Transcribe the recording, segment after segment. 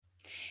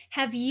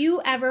Have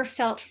you ever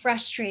felt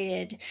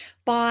frustrated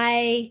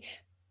by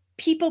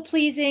people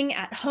pleasing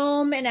at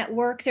home and at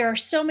work? There are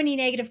so many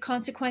negative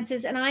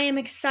consequences, and I am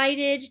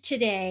excited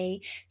today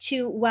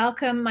to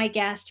welcome my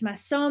guest,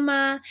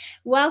 Masoma.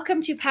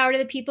 Welcome to Power to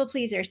the People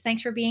Pleasers.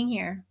 Thanks for being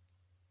here.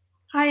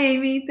 Hi,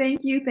 Amy.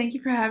 Thank you. Thank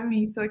you for having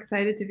me. So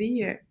excited to be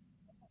here.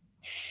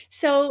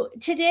 So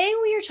today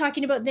we are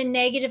talking about the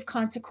negative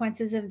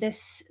consequences of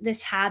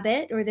this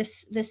habit or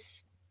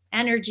this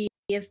energy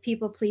of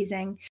people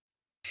pleasing.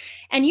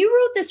 And you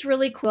wrote this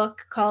really cool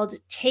book called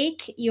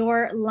Take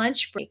Your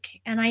Lunch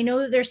Break. And I know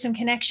that there's some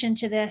connection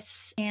to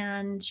this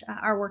and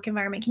our work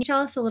environment. Can you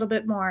tell us a little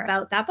bit more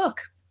about that book?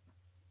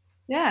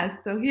 Yeah,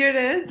 so here it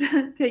is.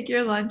 Take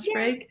your lunch Yeah.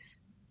 break.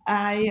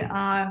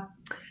 I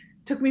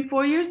took me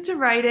 4 years to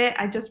write it.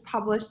 I just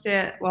published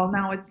it. Well,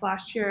 now it's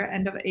last year,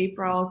 end of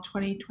April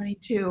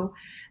 2022.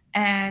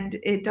 And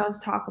it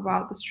does talk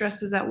about the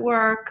stresses at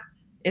work,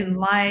 in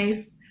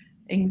life,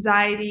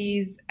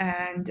 anxieties,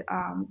 and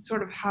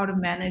sort of how to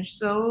manage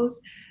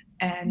those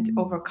and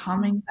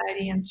overcome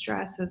anxiety and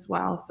stress as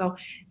well. So,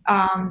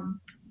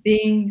 um,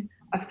 being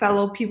a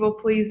fellow people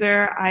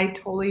pleaser, I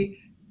totally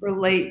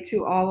relate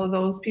to all of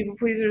those people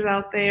pleasers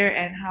out there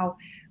and how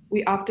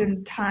we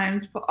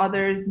oftentimes put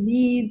others'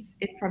 needs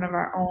in front of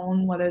our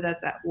own, whether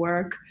that's at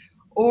work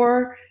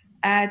or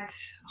at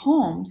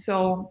home.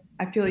 So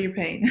I feel your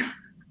pain.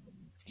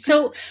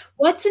 So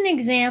what's an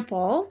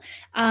example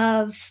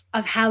of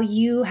how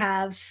you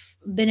have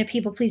been a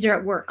people pleaser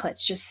at work,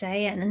 let's just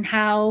say, and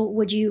how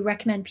would you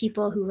recommend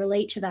people who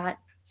relate to that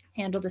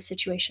handle the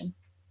situation?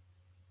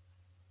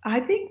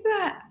 I think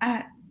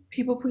that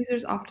people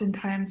pleasers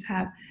oftentimes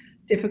have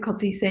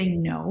difficulty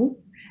saying no.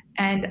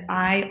 And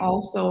I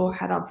also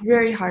had a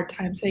very hard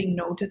time saying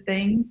no to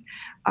things.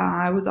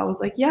 I was always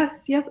like,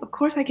 yes, yes, of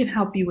course I can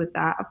help you with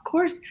that. Of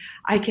course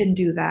I can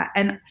do that.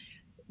 And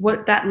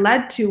what that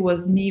led to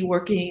was me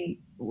working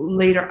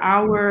later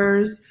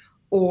hours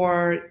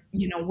or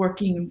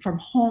working from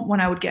home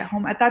when I would get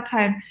home. At that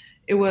time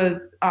it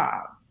was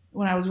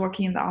when I was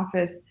working in the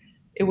office,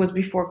 it was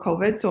before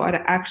COVID, so I'd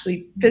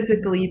actually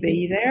physically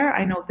be there.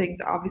 I know things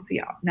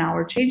obviously now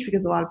are changed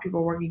because a lot of people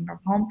are working from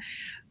home,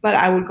 but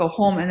I would go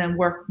home and then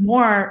work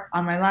more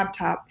on my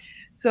laptop.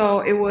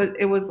 So it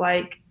was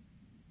like,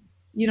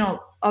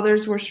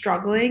 others were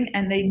struggling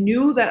and they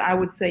knew that I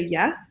would say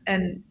yes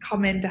and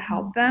come in to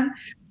help them,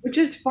 which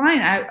is fine.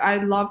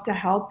 I love to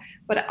help,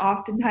 but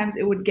oftentimes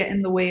it would get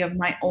in the way of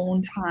my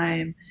own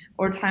time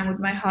or time with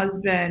my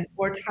husband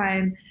or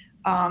time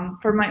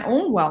for my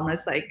own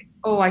wellness. Like,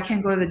 oh, I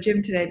can't go to the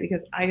gym today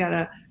because I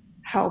gotta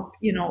help,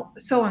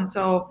 so and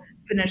so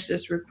finish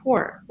this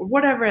report or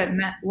whatever it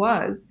meant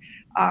was.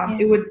 Yeah.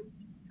 It would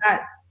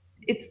that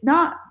it's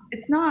not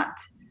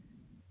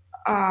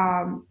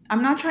I'm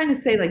not trying to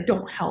say like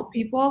don't help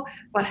people,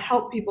 but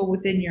help people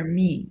within your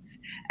means.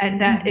 And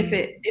that if Mhm.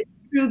 it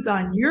intrudes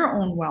on your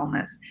own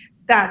wellness,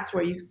 that's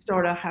where you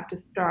sort of have to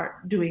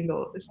start doing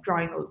those,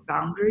 drawing those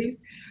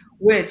boundaries,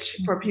 which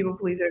for people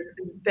pleasers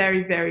is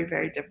very, very,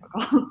 very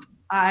difficult.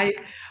 I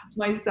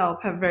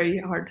myself have very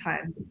hard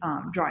time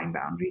drawing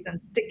boundaries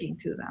and sticking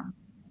to them.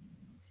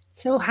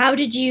 So how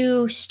did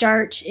you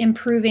start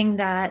improving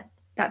that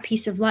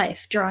piece of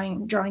life,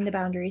 drawing the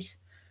boundaries?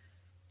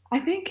 I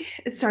think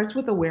it starts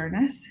with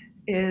awareness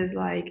is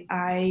like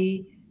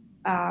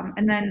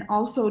and then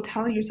also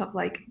telling yourself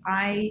like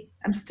I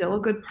am still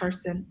a good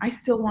person. I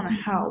still want to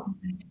help,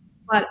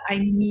 but I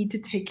need to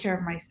take care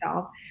of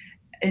myself.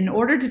 In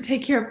order to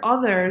take care of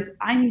others,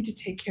 I need to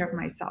take care of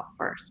myself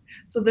first.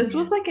 So this Yeah.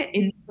 was like an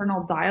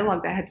internal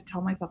dialogue that I had to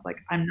tell myself like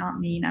I'm not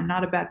mean, I'm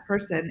not a bad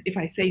person if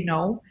I say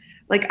no.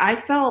 Like I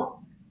felt,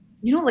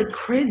 like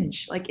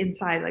cringe like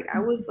inside. Like I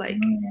was like,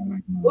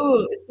 Mhm.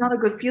 oh, it's not a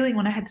good feeling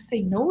when I had to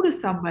say no to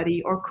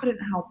somebody or couldn't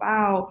help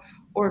out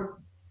or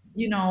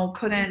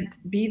couldn't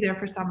be there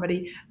for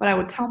somebody. But I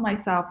would tell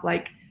myself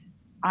like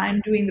I'm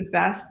doing the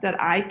best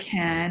that I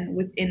can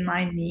within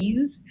my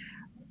means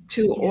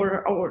to Yeah.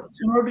 or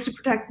in order to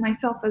protect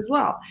myself as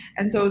well.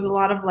 And so it was a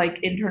lot of like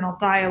internal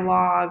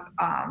dialogue,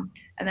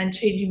 and then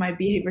changing my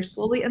behavior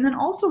slowly, and then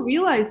also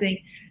realizing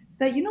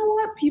that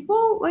what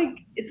people like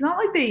it's not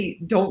like they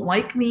don't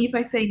like me if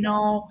I say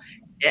no.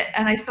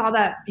 And I saw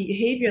that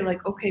behavior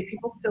like okay,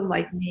 people still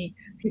like me,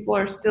 people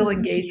are still Mhm.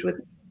 engaged with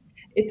me.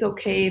 It's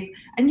okay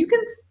and you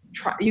can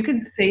try, you can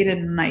say it in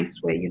a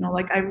nice way,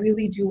 like I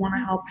really do want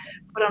to help,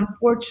 but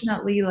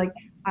unfortunately like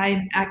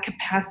I'm at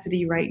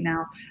capacity right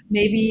now.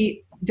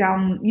 Maybe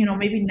down,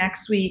 maybe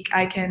next week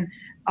I can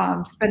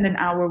spend an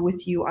hour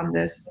with you on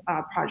this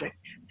project,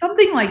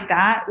 something like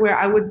that, where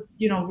I would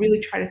really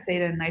try to say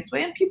it in a nice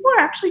way, and people are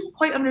actually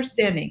quite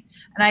understanding.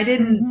 And I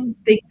didn't Mhm.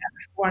 think that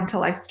before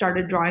until I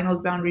started drawing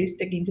those boundaries,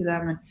 sticking to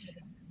them,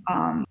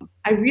 and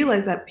I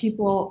realized that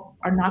people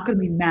are not going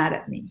to be mad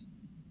at me.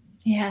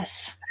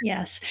 Yes,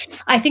 yes.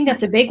 I think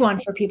that's a big one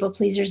for people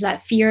pleasers,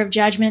 that fear of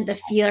judgment, the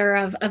fear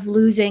of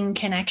losing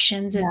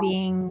connections, of Yeah,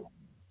 being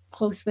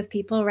close with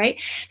people, right?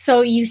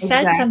 So you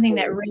said something exactly.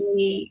 that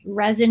really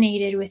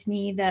resonated with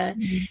me, the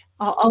Mhm.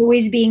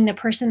 always being the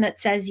person that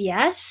says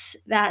yes.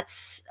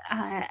 That's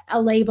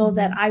a label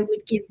that I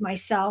would give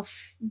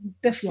myself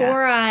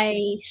before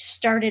I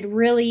started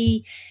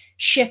really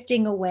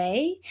shifting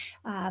away.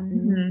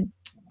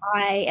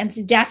 I am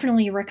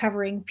definitely a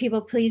recovering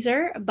people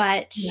pleaser,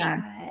 but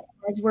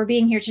as we're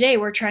being here today,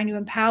 we're trying to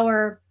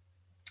empower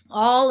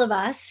all of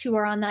us who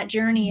are on that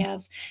journey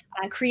of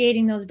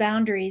creating those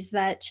boundaries,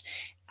 that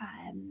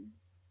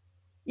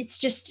it's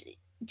just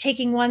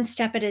taking one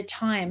step at a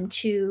time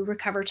to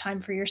recover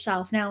time for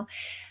yourself. Now,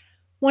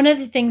 one of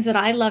the things that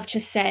I love to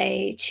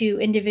say to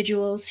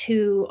individuals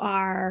who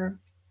are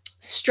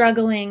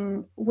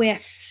struggling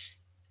with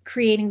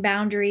creating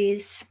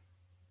boundaries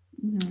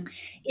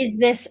is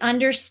this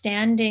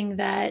understanding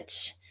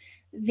that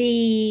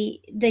the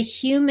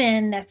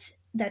human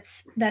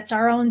that's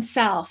our own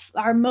self,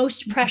 our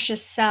most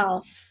precious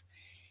self,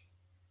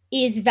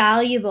 is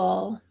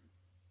valuable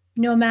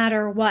no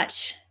matter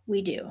what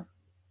we do.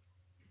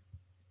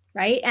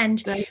 Right?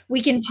 And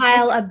we can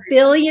pile a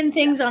billion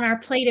things on our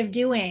plate of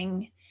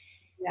doing.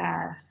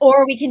 Yes.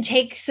 Or we can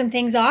take some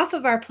things off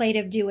of our plate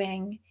of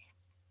doing.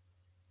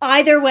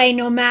 Either way,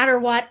 no matter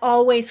what,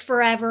 always,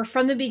 forever,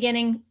 from the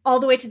beginning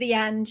all the way to the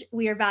end,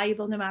 we are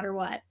valuable no matter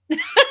what.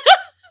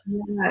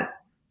 Yeah,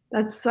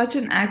 that's such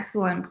an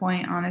excellent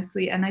point,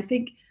 honestly. And I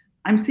think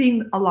I'm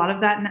seeing a lot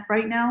of that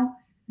right now.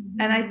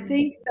 And I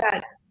think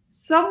that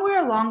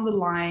somewhere along the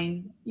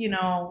line, you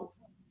know,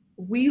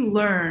 we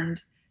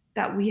learned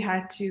that we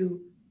had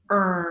to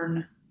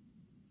earn,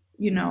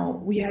 you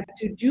know, we had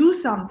to do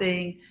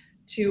something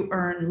to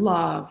earn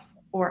love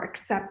or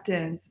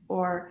acceptance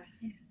or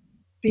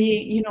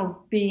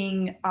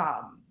being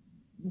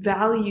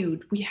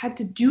valued. We had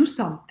to do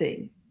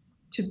something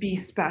to be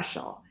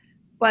special.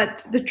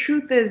 But the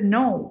truth is,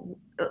 no,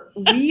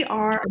 we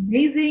are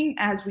amazing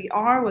as we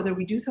are, whether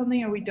we do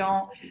something or we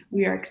don't.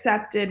 We are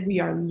accepted. We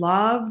are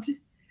loved.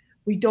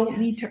 We don't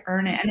need to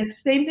earn it. And it's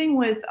the same thing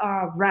with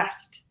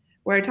rest,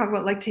 where I talk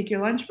about like take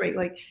your lunch break,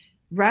 like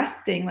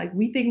resting. Like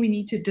we think we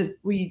need to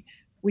we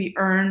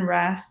earn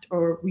rest,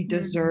 or we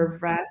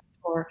deserve rest,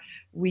 or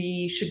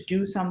we should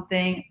do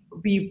something,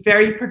 be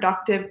very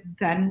productive,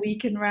 then we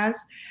can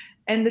rest.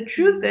 And the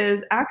truth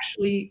is,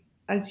 actually,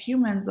 as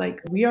humans, like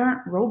we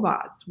aren't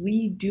robots.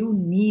 We do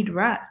need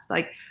rest.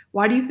 Like,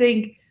 why do you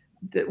think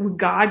that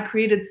God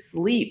created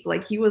sleep?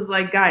 Like he was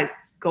like,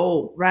 guys,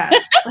 go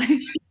rest. Like,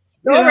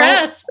 go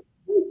rest.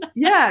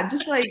 Yeah,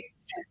 just like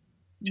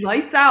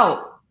lights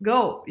out,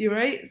 go. You're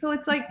right. So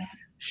it's like,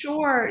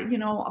 sure, you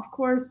know, of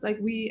course, like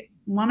we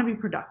want to be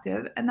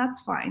productive, and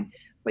that's fine.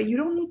 But you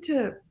don't need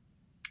to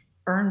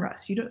earn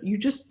rest. You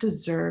just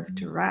deserve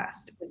to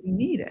rest, but you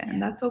need it,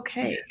 and that's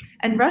okay.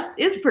 And rest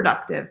is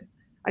productive.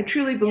 I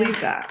truly believe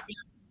that.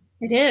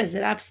 It is.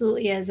 It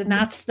absolutely is. And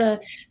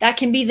that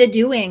can be the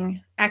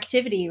doing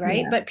activity,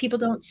 right? But people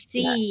don't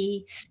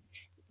see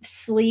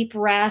sleep,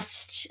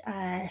 rest,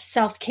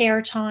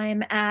 self-care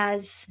time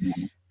as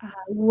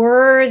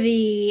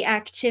worthy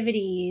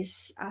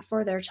activities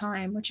for their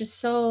time, which is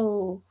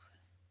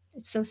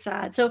it's so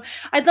sad. So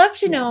I'd love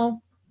to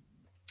know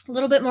a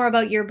little bit more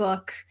about your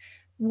book.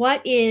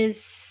 What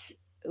is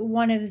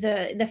one of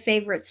the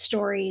favorite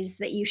stories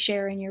that you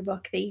share in your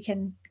book that you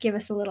can give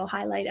us a little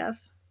highlight of?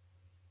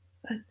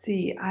 Let's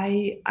see.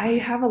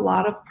 I have a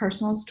lot of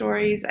personal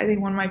stories. I think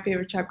one of my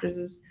favorite chapters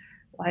is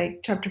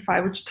like chapter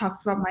 5, which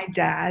talks about my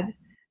dad,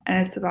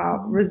 and it's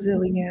about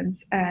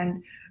resilience.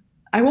 And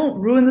I won't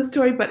ruin the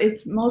story, but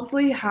it's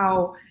mostly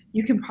how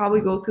you can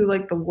probably go through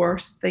like the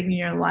worst thing in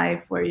your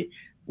life,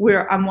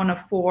 where I'm one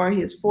of 4.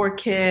 He has 4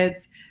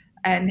 kids,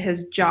 and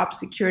his job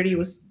security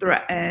was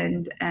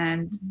threatened,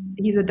 and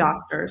he's a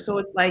doctor. So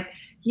it's like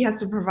he has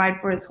to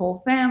provide for his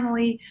whole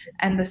family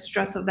and the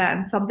stress of that,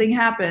 and something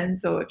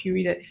happens. So if you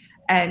read it,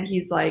 and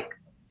he's like,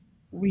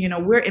 you know,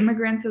 we're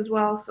immigrants as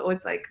well. So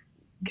it's like,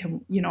 are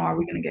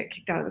we going to get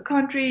kicked out of the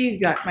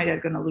country? My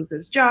dad going to lose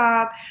his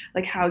job?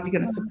 Like, how's he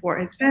going to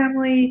support his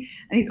family?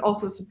 And he's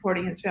also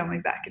supporting his family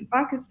back in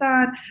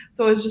Pakistan.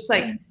 So it's just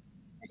like,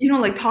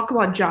 like talk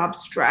about job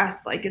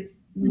stress. Like it's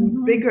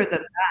bigger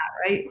than that,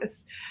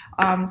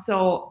 right?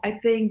 So I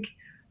think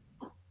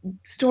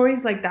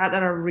stories like that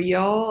are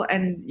real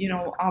and,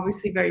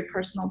 obviously very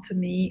personal to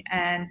me.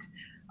 And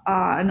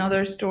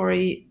another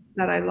story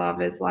that I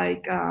love is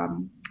like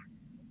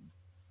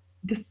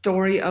the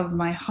story of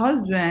my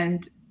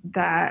husband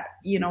that,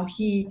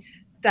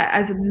 that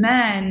as a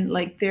man,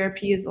 like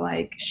therapy is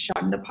like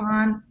shunned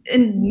upon,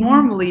 and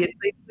normally it's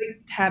like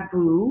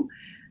taboo.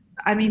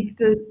 I mean,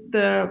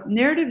 the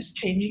narrative is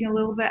changing a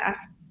little bit, I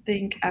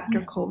think,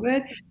 after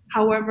COVID.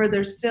 However,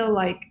 there's still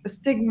like a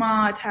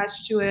stigma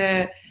attached to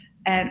it.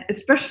 And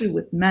especially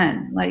with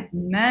men, like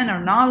men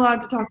are not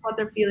allowed to talk about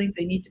their feelings.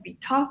 They need to be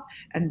tough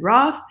and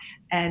rough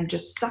and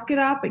just suck it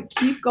up and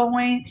keep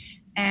going.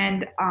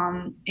 And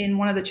in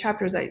one of the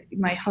chapters,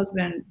 my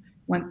husband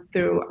went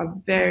through a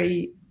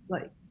very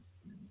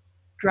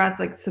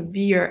drastic,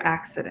 severe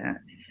accident,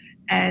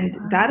 and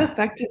that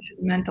affected his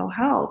mental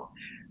health.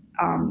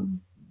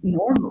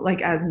 Normal,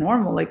 like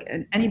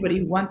anybody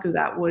who went through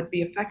that would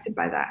be affected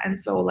by that. And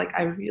so like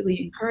I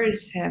really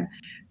encouraged him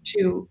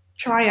to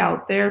try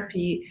out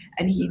therapy,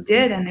 and he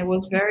did, and it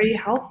was very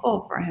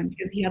helpful for him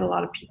because he had a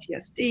lot of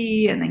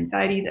PTSD and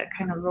anxiety that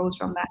kind of rose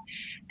from that.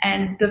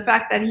 And the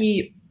fact that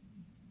he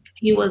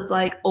was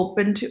like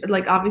open to,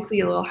 like, obviously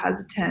a little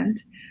hesitant.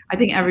 I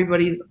think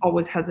everybody's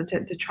always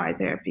hesitant to try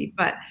therapy,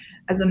 but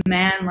as a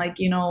man, like,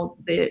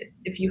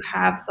 if you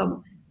have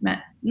some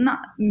not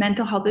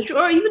mental health issue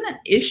or even an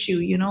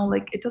issue,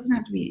 like, it doesn't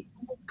have to be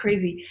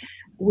crazy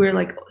where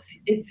like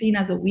it's seen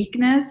as a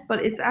weakness,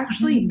 but it's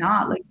actually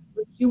not. Like,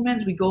 we're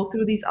humans, we go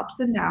through these ups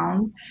and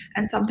downs,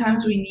 and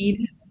sometimes we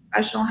need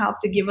professional help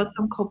to give us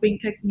some coping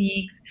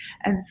techniques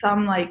and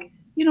some, like,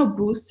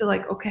 boost to,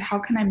 like, okay, how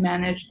can I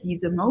manage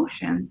these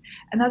emotions?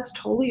 And that's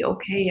totally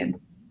okay. And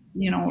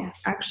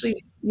Yes.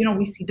 actually,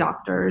 we see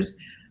doctors,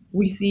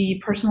 we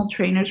see personal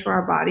trainers for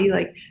our body.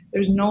 Like,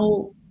 there's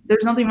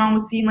nothing wrong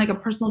with seeing like a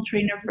personal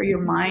trainer for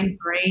your mind,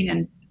 brain,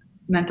 and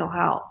mental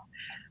health,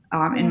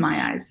 in my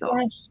Yes. eyes. So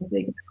Yes. I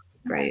think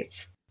that's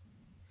great.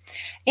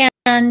 Yes.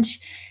 And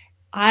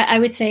I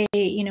would say,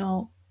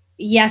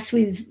 yes,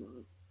 we've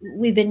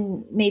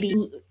been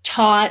maybe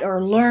taught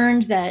or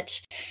learned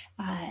that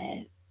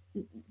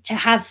to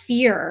have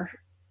fear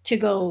to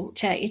go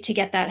to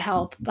get that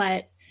help,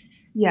 but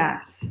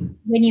Yes.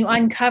 when you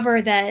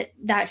uncover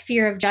that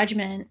fear of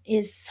judgment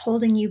is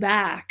holding you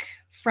back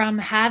from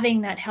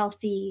having that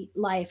healthy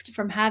life,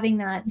 from having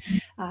that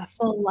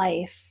full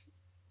life,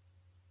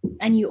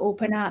 and you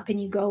open up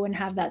and you go and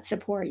have that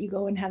support, you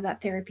go and have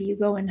that therapy, you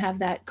go and have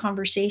that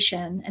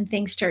conversation, and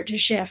things start to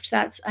shift.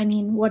 That's, I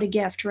mean, what a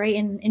gift, right?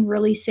 In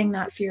releasing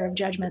that fear of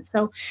judgment.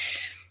 So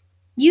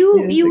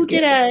you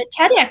did a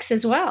TEDx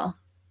as well.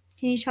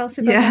 Can you tell us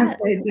about Yes, that?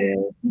 I did.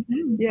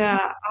 Mm-hmm.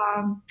 Yeah.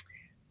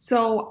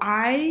 So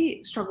I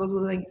struggled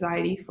with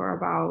anxiety for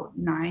about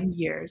 9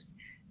 years.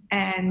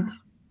 And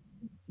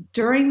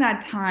during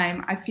that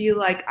time, I feel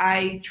like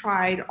I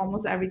tried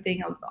almost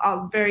everything,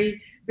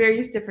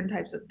 various different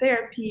types of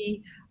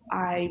therapy.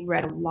 I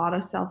read a lot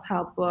of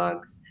self-help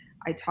books.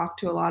 I talked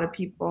to a lot of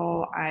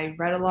people. I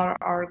read a lot of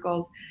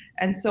articles.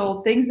 And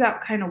so things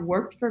that kind of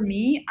worked for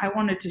me, I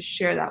wanted to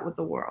share that with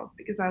the world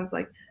because I was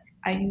like,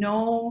 I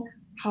know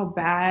how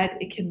bad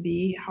it can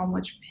be, how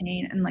much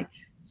pain and like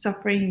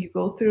suffering you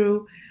go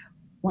through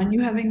when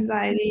you have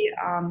anxiety.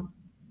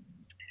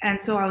 And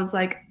so I was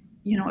like,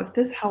 if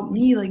this helped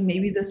me, like,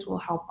 maybe this will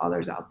help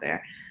others out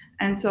there.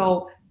 And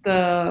so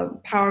the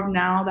Power of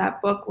Now,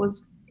 that book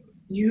was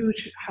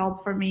huge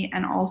help for me.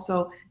 And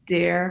also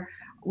Dare,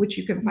 which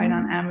you can find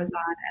on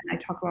Amazon. And I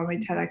talk about my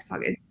TEDx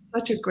talk. It's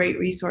such a great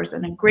resource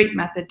and a great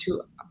method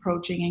to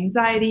approaching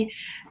anxiety.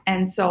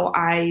 And so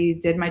I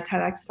did my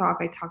TEDx talk.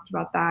 I talked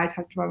about that. I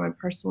talked about my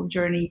personal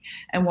journey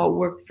and what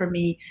worked for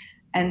me.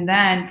 And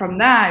then from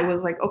that, it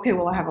was like, okay,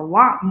 well, I have a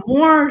lot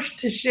more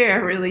to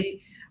share,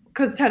 really,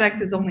 because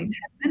TEDx is only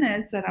 10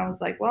 minutes. And I was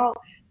like, well,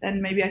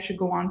 then maybe I should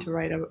go on to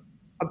write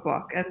a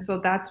book. And so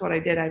that's what I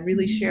did. I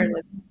really shared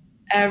like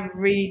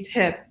every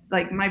tip.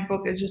 Like, my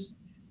book is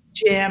just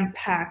jam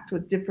packed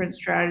with different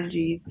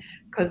strategies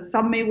because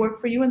some may work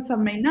for you and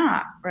some may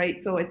not, right?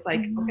 So it's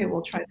like, okay,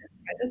 we'll try this,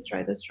 try this,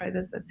 try this, try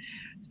this. And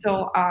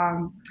so,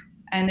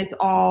 and it's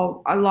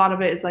all, a lot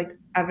of it is like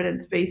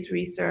evidence-based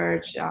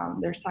research.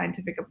 There's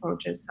scientific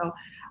approaches. So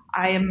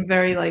I am a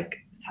very like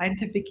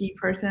scientific-y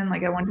person.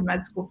 Like, I went to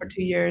med school for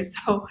 2 years.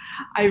 So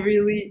I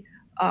really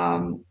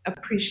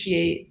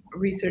appreciate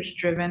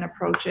research-driven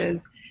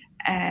approaches.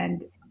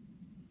 And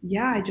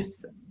yeah, I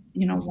just,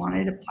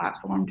 wanted a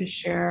platform to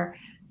share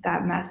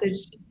that message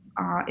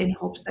in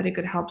hopes that it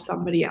could help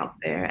somebody out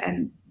there.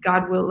 And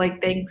God will,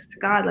 like, thanks to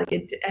God, like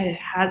it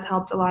has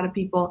helped a lot of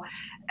people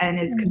and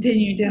it's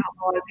continuing to help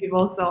a lot of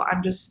people. So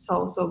I'm just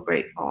so, so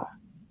grateful.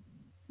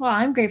 Well,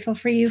 I'm grateful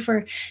for you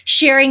for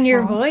sharing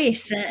your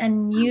voice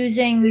and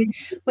using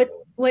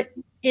what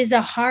is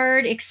a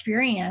hard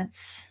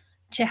experience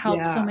to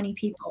help so many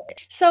people.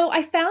 So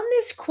I found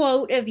this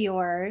quote of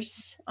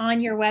yours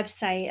on your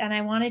website, and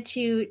I wanted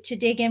to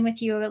dig in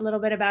with you a little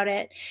bit about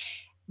it.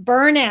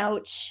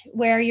 Burnout,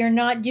 where you're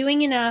not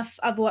doing enough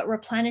of what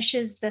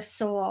replenishes the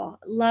soul.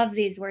 Love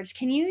these words.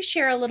 Can you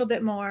share a little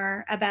bit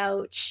more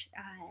about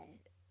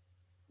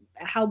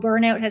how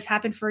burnout has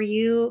happened for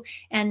you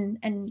and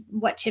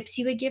what tips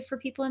you would give for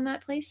people in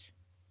that place?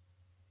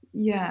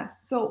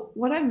 Yes. So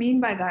what I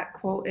mean by that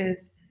quote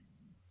is,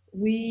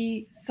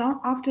 some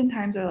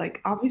oftentimes are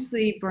like,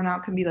 obviously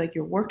burnout can be like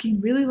you're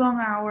working really long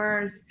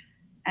hours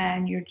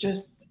and your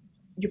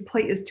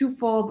plate is too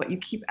full, but you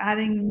keep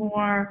adding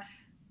more.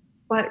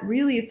 But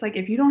really, it's like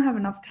if you don't have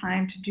enough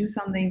time to do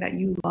something that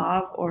you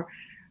love or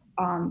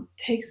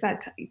takes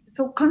that time.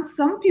 So, cause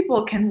some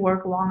people can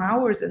work long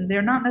hours and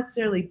they're not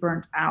necessarily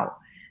burnt out.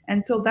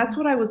 And so that's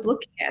what I was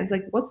looking at, is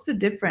like, what's the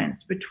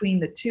difference between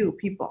the two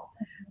people?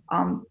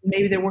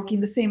 Maybe they're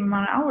working the same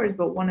amount of hours,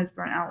 but one is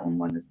burnt out and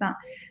one is not.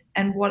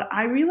 And what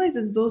I realized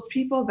is those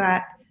people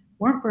that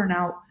weren't burnt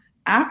out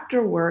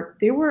after work,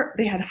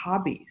 they had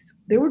hobbies.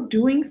 They were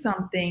doing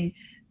something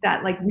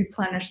that like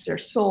replenished their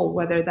soul,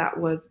 whether that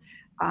was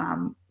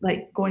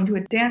like going to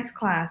a dance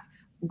class,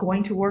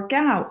 going to work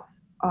out,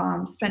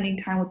 spending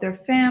time with their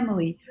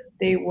family,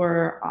 they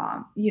were,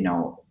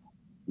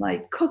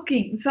 like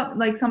cooking.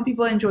 Some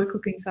people enjoy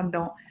cooking, some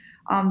don't.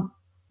 Um,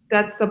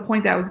 that's the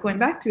point that I was going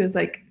back to, is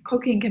like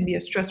cooking can be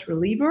a stress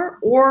reliever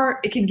or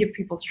it can give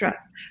people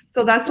stress.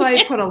 So that's why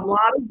I put a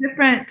lot of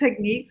different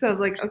techniques. I was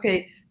like,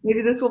 okay,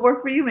 maybe this will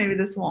work for you, maybe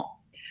this won't.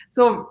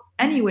 So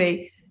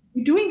anyway,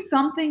 you're doing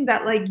something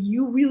that like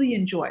you really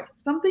enjoy,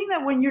 something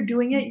that when you're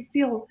doing it, you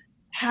feel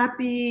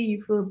happy,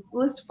 you feel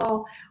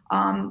blissful,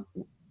 um,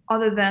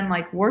 other than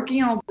like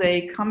working all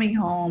day, coming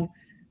home,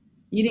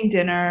 eating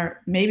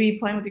dinner, maybe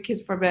playing with your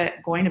kids for a bit,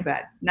 going to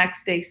bed.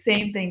 Next day,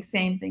 same thing,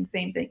 same thing,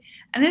 same thing.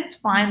 And it's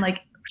fine. Like,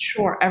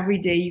 sure, every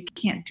day you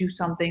can't do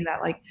something that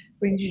like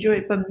brings you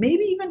joy, but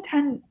maybe even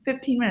 10,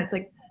 15 minutes.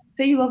 Like,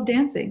 say you love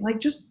dancing, like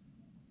just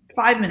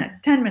 5 minutes,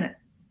 10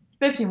 minutes,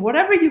 15,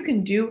 whatever you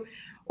can do.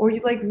 Or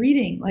you like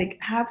reading, like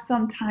have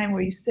some time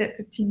where you sit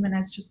 15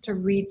 minutes just to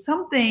read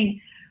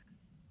something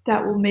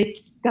that will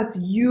make that's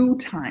you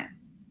time.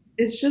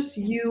 It's just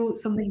you,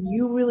 something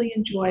you really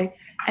enjoy.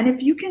 And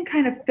if you can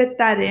kind of fit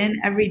that in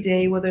every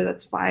day, whether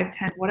that's 5,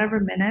 10, whatever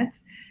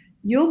minutes,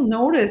 you'll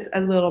notice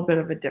a little bit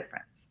of a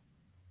difference.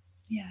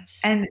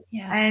 Yes. And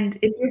Yes. and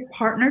if your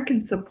partner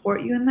can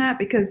support you in that,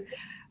 because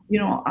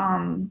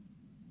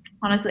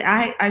honestly,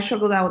 I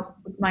struggled out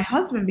with my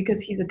husband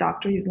because he's a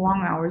doctor, he's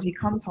long hours, he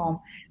comes home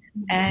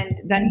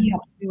and then he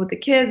helps me with the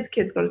kids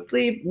go to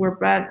sleep, we're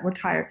bed, we're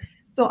tired.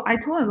 So I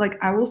told him, like,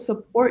 I will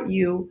support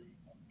you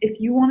if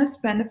you want to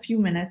spend a few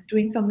minutes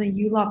doing something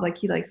you love. Like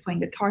he likes playing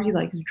guitar, he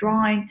likes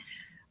drawing,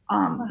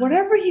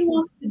 whatever he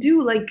wants to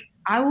do. Like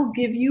I will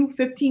give you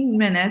 15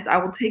 minutes, I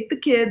will take the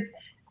kids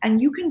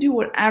and you can do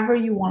whatever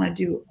you want to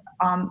do.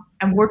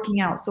 I'm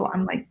working out, so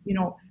I'm like,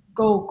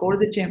 go to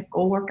the gym,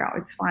 go work out,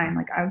 it's fine.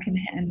 Like I can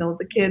handle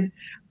the kids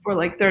for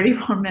like 30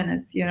 more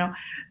minutes.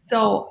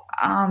 So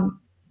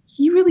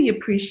he really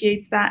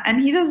appreciates that,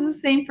 and he does the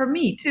same for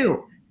me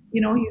too.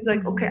 He's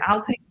like, okay,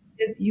 I'll take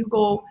the kids, you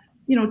go,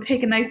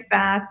 take a nice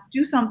bath,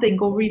 do something,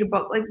 go read a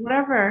book, like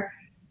whatever.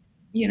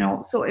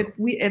 So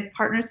if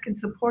partners can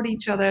support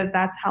each other,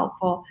 that's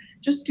helpful.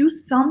 Just do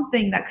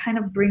something that kind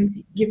of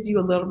gives you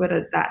a little bit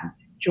of that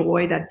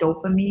joy, that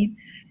dopamine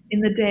in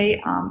the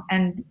day,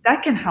 and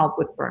that can help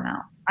with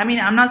burnout. I mean,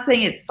 I'm not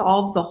saying it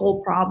solves the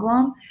whole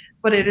problem,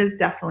 but it is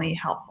definitely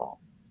helpful.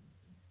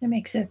 It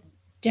makes a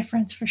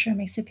difference for sure,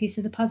 makes a piece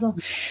of the puzzle.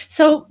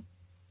 So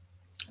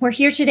we're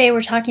here today,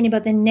 we're talking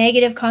about the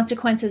negative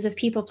consequences of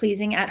people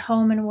pleasing at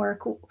home and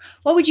work.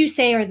 What would you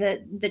say are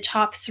the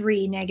top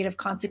 3 negative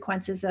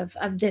consequences of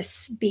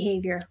this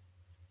behavior?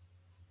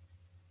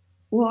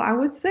 Well, I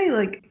would say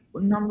like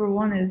number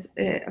one is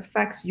it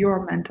affects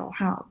your mental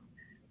health.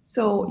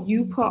 So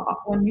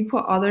when you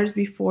put others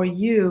before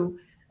you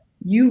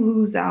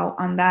lose out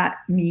on that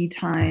me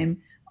time,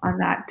 on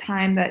that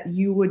time that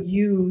you would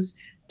use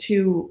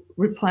to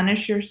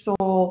replenish your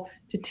soul,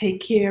 to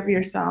take care of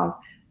yourself.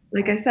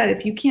 Like I said,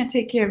 if you can't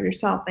take care of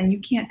yourself, then you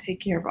can't take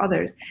care of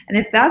others. And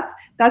if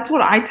that's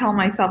what I tell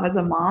myself as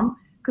a mom,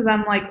 because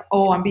I'm like,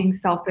 oh, I'm being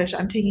selfish,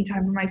 I'm taking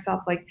time for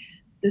myself, like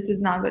this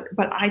is not good.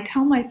 But I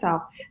tell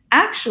myself,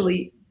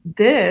 actually,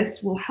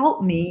 this will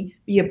help me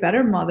be a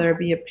better mother,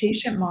 be a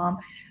patient mom,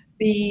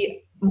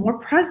 be more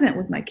present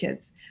with my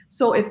kids.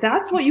 So if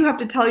that's what you have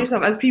to tell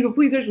yourself as people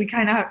pleasers, we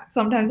kind of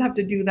sometimes have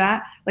to do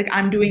that. Like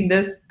I'm doing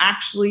this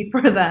actually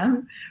for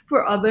them,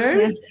 for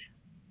others. Yes.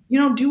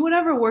 Do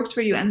whatever works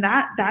for you. And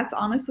that's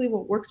honestly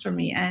what works for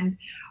me. And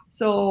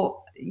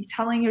so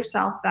telling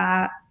yourself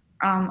that,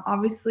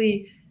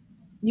 obviously,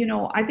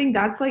 I think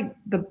that's like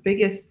the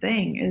biggest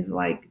thing is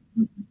like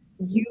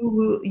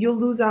you'll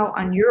lose out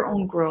on your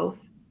own growth,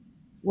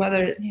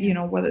 whether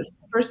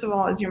first of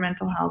all is your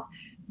mental health,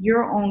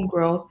 your own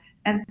growth,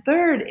 and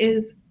third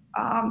is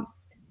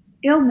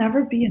it'll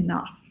never be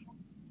enough.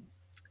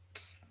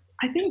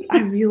 I think I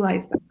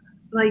realized that,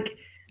 like,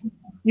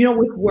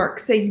 with work,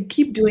 say you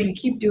keep doing,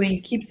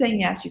 you keep saying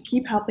yes, you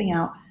keep helping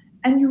out,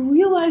 and you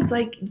realize,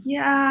 like,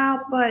 yeah,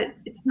 but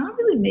it's not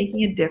really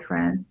making a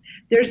difference.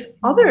 There's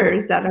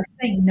others that are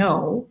saying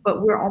no,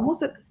 but we're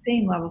almost at the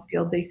same level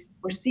field.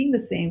 We're seeing the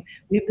same,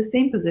 we have the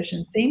same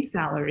position, same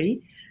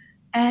salary,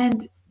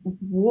 and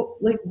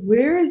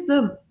where is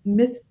the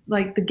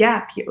the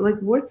gap here? Like,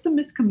 what's the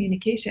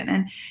miscommunication?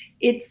 And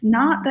it's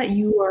not that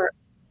you are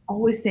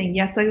always saying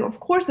yes. Like,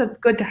 of course, that's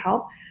good to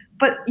help,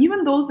 but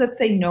even those that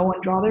say no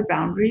and draw their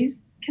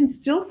boundaries can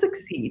still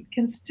succeed,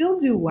 can still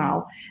do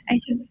well,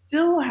 and can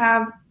still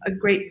have a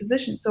great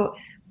position. So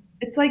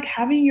it's like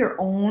having your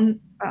own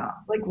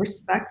like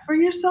respect for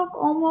yourself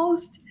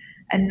almost,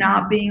 and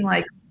not being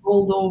like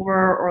rolled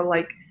over or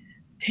like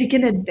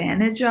taken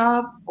advantage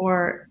of,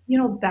 or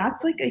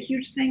that's like a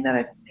huge thing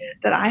that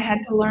I had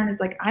to learn, is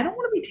like I don't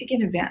want to be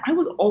taken advantage. I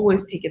was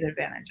always taken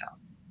advantage of,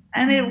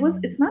 and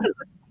it's not a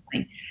good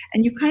thing.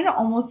 And you kind of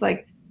almost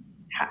like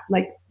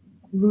like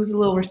lose a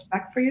little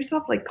respect for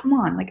yourself. Like, come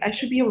on, like I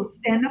should be able to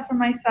stand up for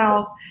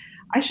myself.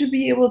 I should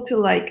be able to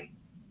like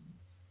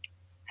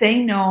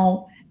say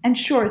no. And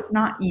sure, it's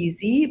not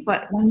easy,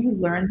 but when you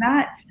learn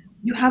that,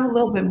 you have a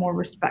little bit more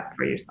respect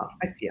for yourself,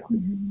 I feel.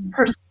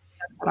 Personally,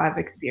 that's what I've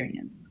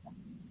experienced.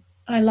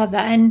 I love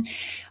that. And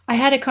I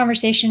had a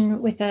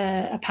conversation with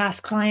a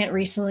past client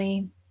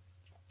recently,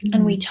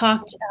 and we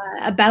talked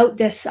about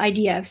this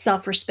idea of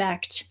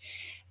self-respect,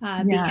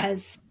 Yes.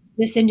 because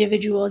this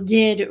individual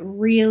did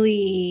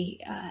really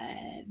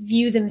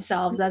view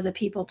themselves as a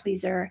people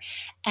pleaser.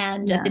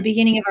 And at the Yes.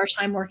 beginning of our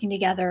time working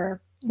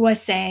together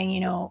was saying, you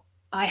know,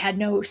 I had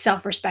no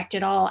self-respect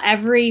at all.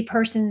 Every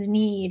person's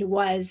need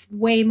was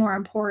way more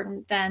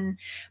important than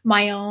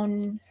my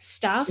own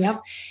stuff.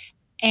 Yep.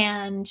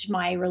 And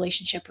my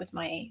relationship with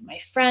my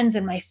friends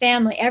and my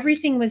family,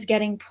 everything was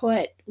getting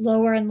put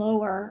lower and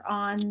lower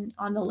on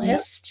the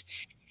list.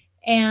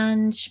 Yep.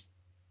 And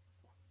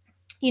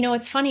you know,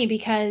 it's funny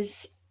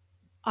because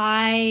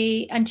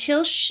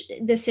until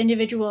this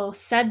individual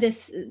said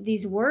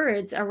these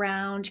words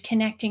around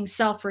connecting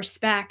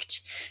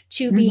self-respect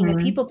to being a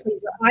people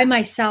pleaser, I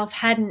myself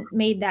hadn't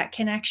made that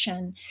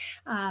connection.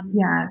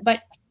 Yes.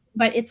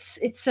 But it's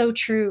so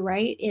true,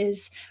 right?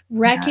 Is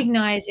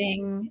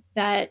recognizing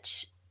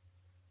that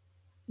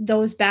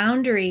those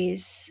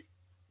boundaries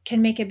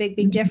can make a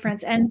big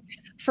difference. And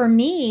for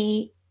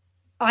me,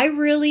 I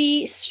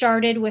really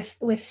started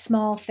with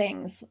small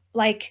things,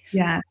 like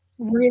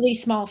really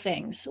small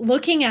things,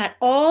 looking at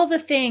all the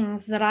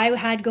things that I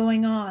had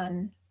going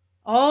on,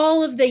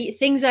 all of the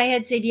things I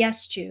had said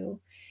yes to,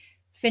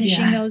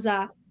 finishing those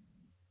up,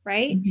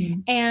 right?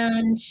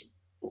 And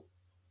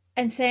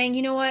saying,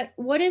 you know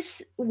what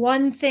is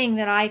one thing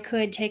that I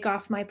could take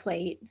off my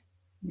plate?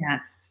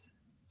 Yes.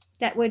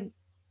 That would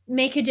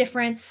make a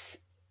difference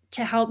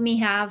to help me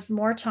have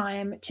more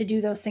time to do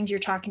those things you're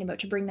talking about,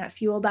 to bring that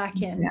fuel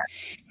back in. Yes.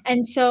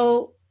 And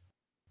so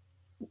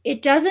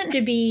it doesn't have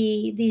to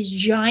be these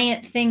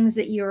giant things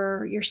that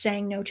you're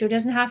saying no to. It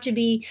doesn't have to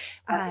be,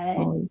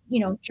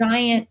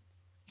 giant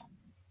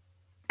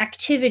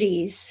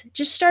activities.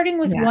 Just starting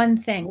with one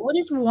thing. What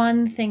is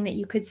one thing that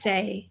you could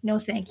say no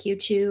thank you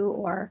to,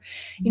 or,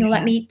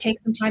 let me take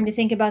some time to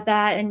think about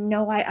that. And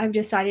no, I've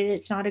decided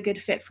it's not a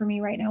good fit for me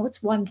right now.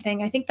 What's one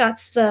thing? I think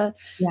that's the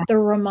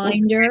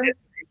reminder.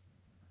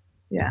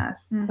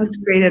 Yes. That's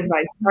great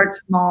advice. Start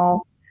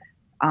small,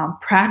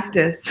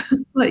 practice,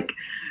 like,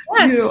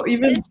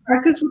 even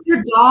practice with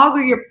your dog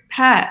or your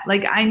pet.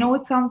 Like, I know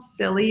it sounds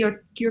silly,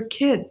 or your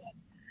kids,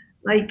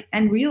 like,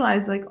 and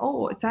realize like,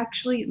 oh, it's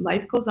actually,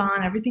 life goes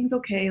on. Everything's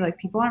okay. Like,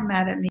 people aren't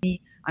mad at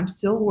me. I'm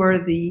still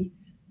worthy.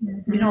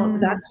 I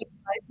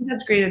think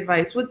that's great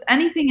advice. With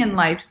anything in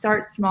life,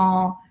 start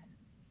small,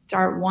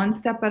 start one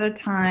step at a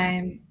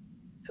time.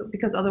 So,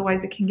 because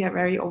otherwise it can get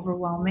very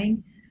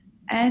overwhelming,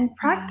 and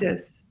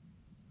practice.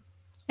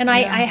 And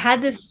I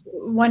had this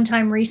one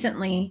time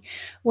recently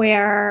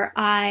where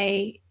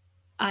I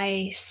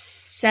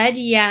said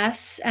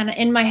yes, and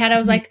in my head I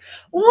was like,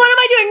 "What am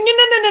I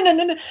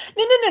doing?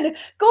 No!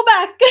 Go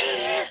back!"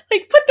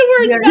 Like, put the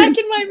words back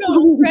in my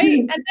mouth,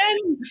 right?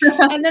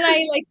 And then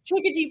I like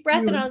took a deep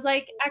breath and I was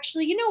like,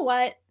 "Actually, you know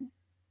what?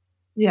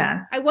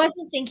 Yes. I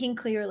wasn't thinking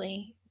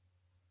clearly.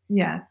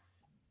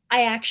 Yes.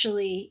 I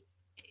actually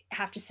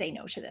have to say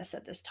no to this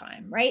at this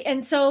time," right?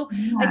 And so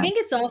I think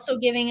it's also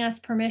giving us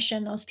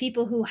permission, those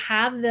people who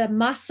have the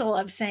muscle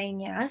of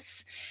saying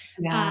yes,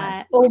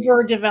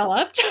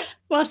 overdeveloped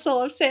muscle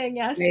of saying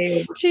yes,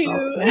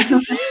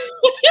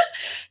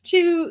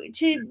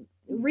 to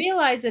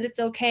realize that it's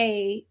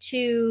okay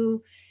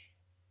to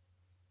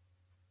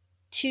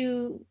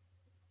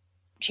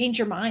change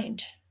your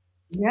mind.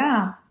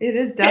 Yeah, it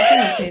is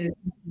definitely okay to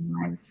change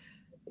your mind.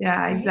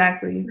 Yeah,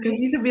 exactly. Because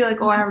you could be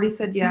like, "Oh, I already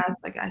said yes,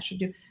 like, I should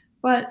do."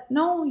 But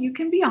no, you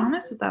can be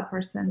honest with that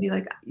person. Be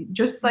like,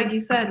 just like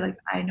you said, like,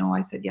 "I know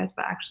I said yes,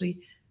 but actually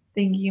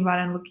thinking about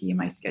it and looking at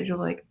my schedule,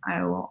 like,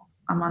 I'm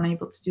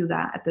unable to do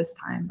that at this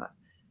time." But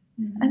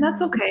and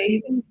that's okay.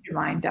 You can change your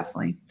mind,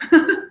 definitely.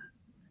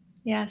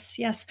 Yes.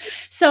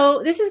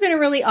 So this has been a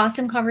really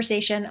awesome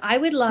conversation. I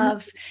would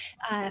love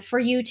for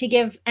you to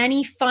give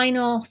any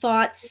final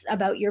thoughts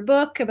about your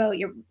book, about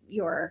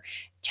your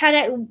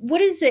TED.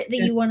 What is it that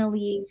you want to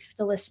leave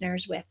the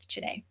listeners with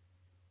today?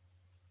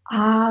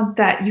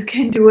 That you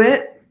can do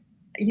it.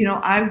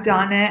 I've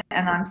done it,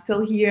 and I'm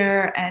still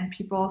here, and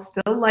people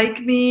still like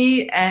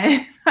me,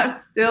 and I'm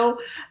still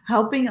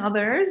helping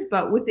others,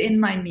 but within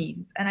my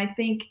means. And I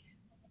think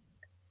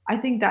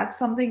that's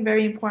something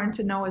very important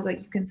to know, is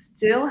like, you can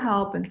still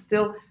help and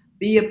still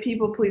be a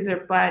people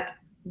pleaser, but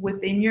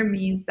within your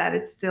means, that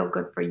it's still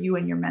good for you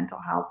and your mental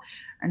health.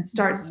 And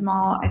start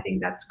small. I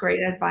think that's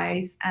great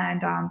advice.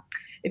 And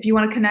if you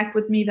want to connect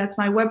with me, that's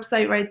my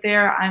website right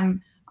there.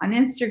 I'm on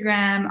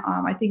Instagram.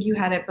 I think you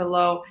had it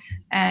below.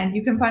 And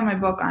you can find my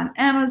book on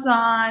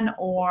Amazon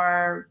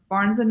or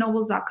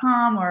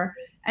barnesandnobles.com, or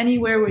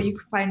anywhere where you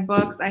can find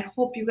books. I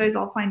hope you guys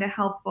all find it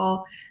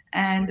helpful.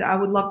 And I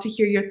would love to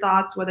hear your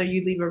thoughts, whether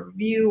you leave a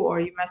review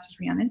or you message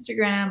me on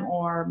Instagram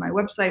or my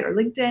website or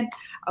LinkedIn.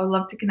 I would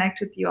love to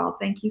connect with you all.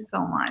 Thank you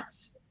so much.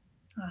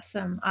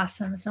 Awesome.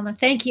 Soma.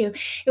 Thank you.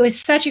 It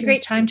was such a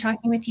great time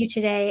talking with you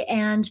today.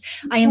 And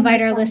I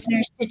invite our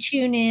listeners to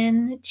tune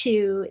in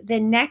to the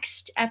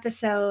next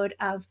episode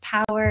of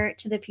Power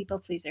to the People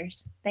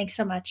Pleasers. Thanks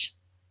so much.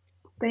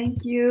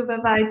 Thank you.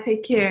 Bye-bye.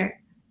 Take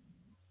care.